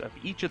stars of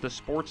each of the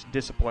sports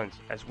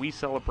disciplines as we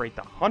celebrate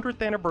the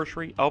 100th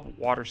anniversary of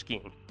water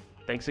skiing.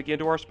 Thanks again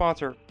to our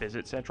sponsor,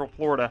 Visit Central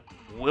Florida.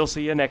 We'll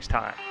see you next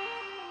time.